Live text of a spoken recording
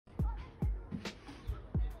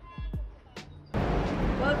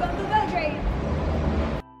Welcome to Belgrade!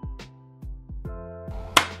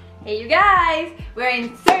 Hey you guys! We're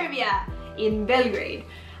in Serbia, in Belgrade,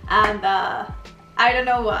 and I don't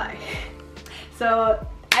know why. So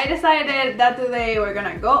I decided that today we're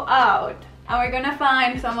gonna go out and we're gonna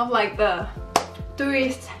find some of like the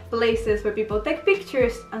tourist places where people take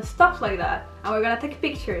pictures and stuff like that, and we're gonna take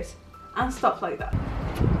pictures and stuff like that.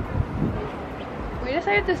 We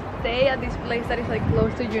decided to stay at this place that is like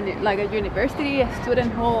close to like a university, a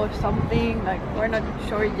student hall or something. Like we're not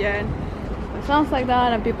sure yet. It sounds like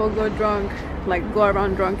that, and people go drunk, like go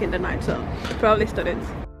around drunk in the night. So probably students.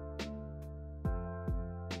 So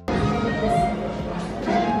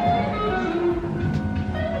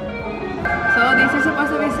this is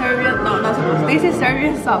supposed to be Serbian. No, not supposed. This is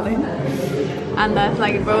Serbian salad, and that's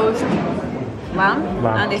like roast lamb,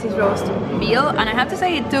 and this is roast veal. And I have to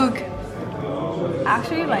say it took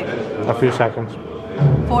actually like a few seconds.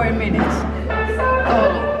 4 minutes.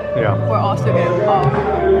 Yeah. For us to get it off,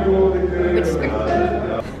 which is great.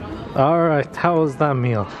 Alright, how was that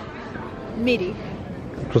meal? Meaty.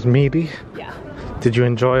 It was meaty? Yeah. Did you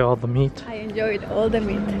enjoy all the meat? I enjoyed all the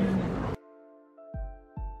meat.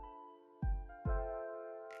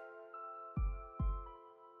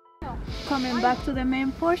 Coming back to the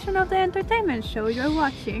main portion of the entertainment show you're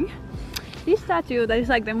watching. This statue, that is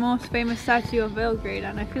like the most famous statue of Belgrade,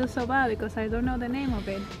 and I feel so bad because I don't know the name of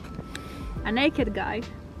it. A naked guy,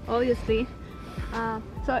 obviously.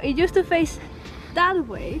 So it used to face that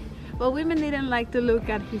way, but women didn't like to look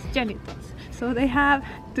at his genitals. So they have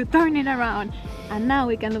to turn it around, and now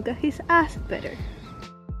we can look at his ass better.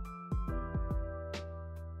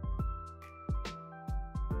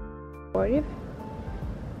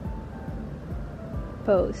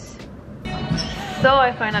 Pose. So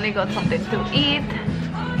I finally got something to eat,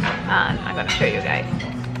 and I'm gonna show you guys.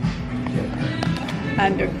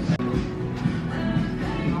 Andrew.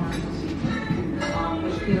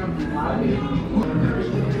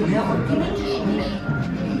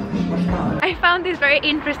 I found this very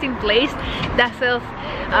interesting place that sells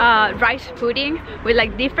rice pudding with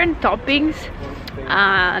like different toppings,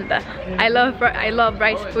 and I love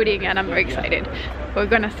rice pudding, and I'm very excited. We're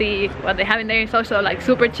gonna see what they have in there. It's also like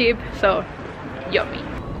super cheap, so yummy.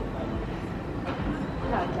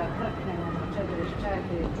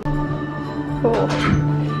 Cool.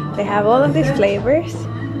 They have all of these flavors.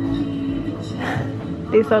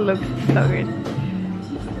 This all looks so good.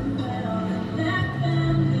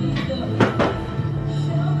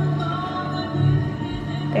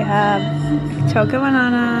 They have chocolate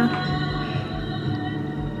banana.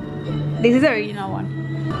 This is the original one.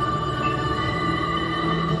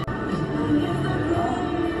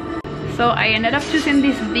 So I ended up choosing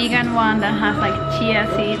this vegan one that has like chia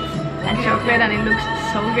seeds and chocolate, and it looks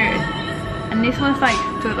so good. And this one's like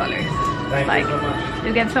 $2. Like,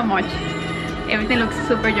 you get so much. Everything looks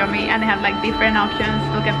super yummy, and they have like different options.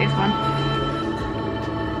 Look at this one.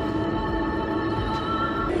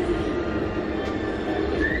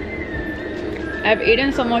 I've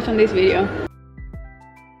eaten so much on this video.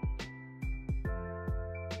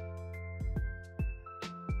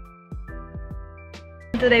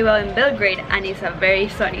 Today we're in Belgrade, and it's a very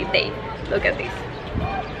sunny day. Look at this.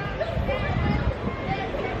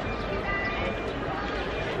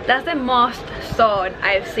 That's the most sun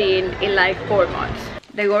I've seen in like 4 months.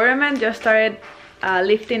 The government just started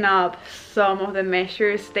lifting up some of the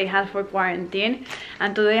measures they had for quarantine,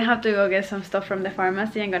 and today I have to go get some stuff from the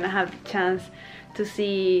pharmacy. I'm gonna have the chance to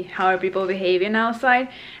see how are people behaving outside.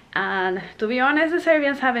 And to be honest, the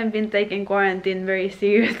Serbians haven't been taking quarantine very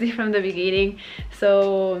seriously from the beginning,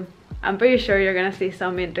 so I'm pretty sure you're gonna see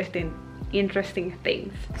some interesting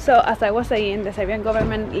things. So as I was saying, the Serbian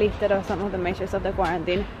government lifted up some of the measures of the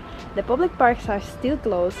quarantine. The public parks are still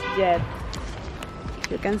closed, yet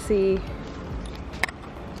you can see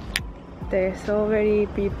there's already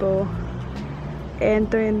people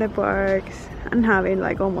entering the parks and having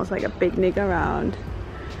like almost like a picnic around.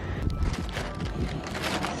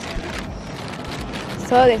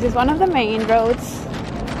 So this is one of the main roads.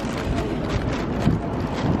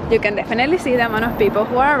 You can definitely see the amount of people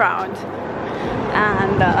who are around,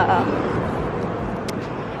 and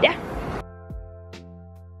yeah.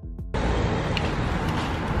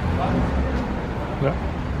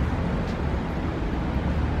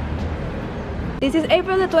 This is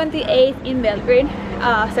April the 28th in Belgrade,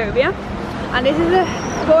 Serbia, and this is the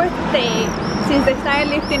 4th day since they started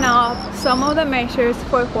lifting up some of the measures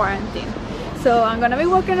for quarantine. So I'm gonna be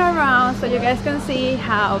walking around so you guys can see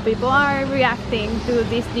how people are reacting to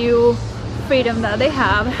this new freedom that they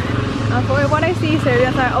have. And for what I see,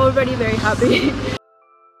 Serbians are already very happy.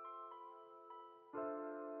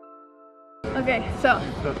 Okay, so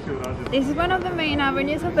this is one of the main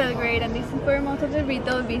avenues of Belgrade, and this is where most of the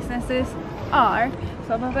retail businesses are.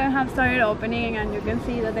 Some of them have started opening, and you can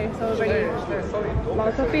see that there's already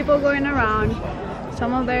lots of people going around.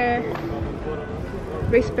 Some of them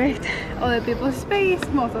respect other people's space,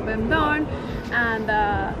 most of them don't. And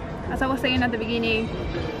as I was saying at the beginning,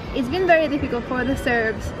 it's been very difficult for the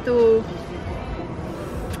Serbs to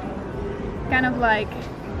kind of like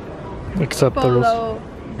Accept follow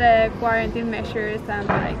the quarantine measures and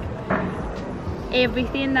like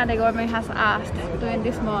everything that the government has asked during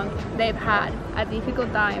this month. They've had a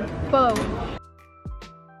difficult time following.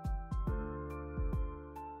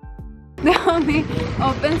 The only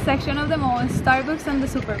open section of the mall is Starbucks and the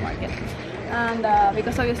supermarket, and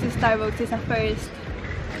because obviously Starbucks is a first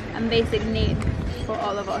and basic need for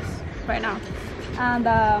all of us right now. And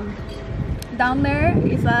down there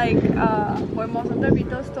is like where most of the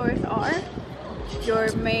retail stores are.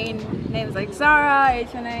 Your main names like Zara,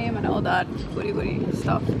 H&M, and all that goody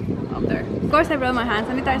stuff up there. Of course, I brought my hand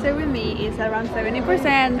sanitizer with me. It's around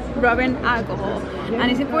 70% rubbing alcohol,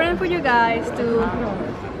 and it's important for you guys to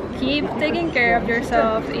keep taking care of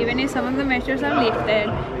yourself, even if some of the measures are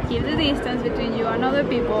lifted. Keep the distance between you and other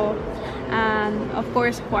people, and of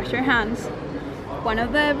course, wash your hands. One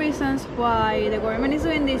of the reasons why the government is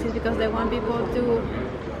doing this is because they want people to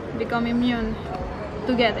become immune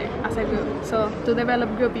together as a group, so to develop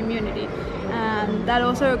group immunity, and that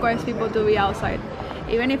also requires people to be outside.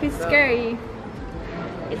 Even if it's scary,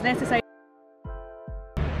 it's necessary.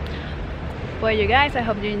 Well, you guys, I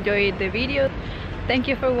hope you enjoyed the video. Thank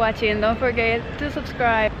you for watching. Don't forget to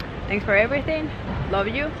subscribe. Thanks for everything. Love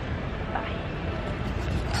you.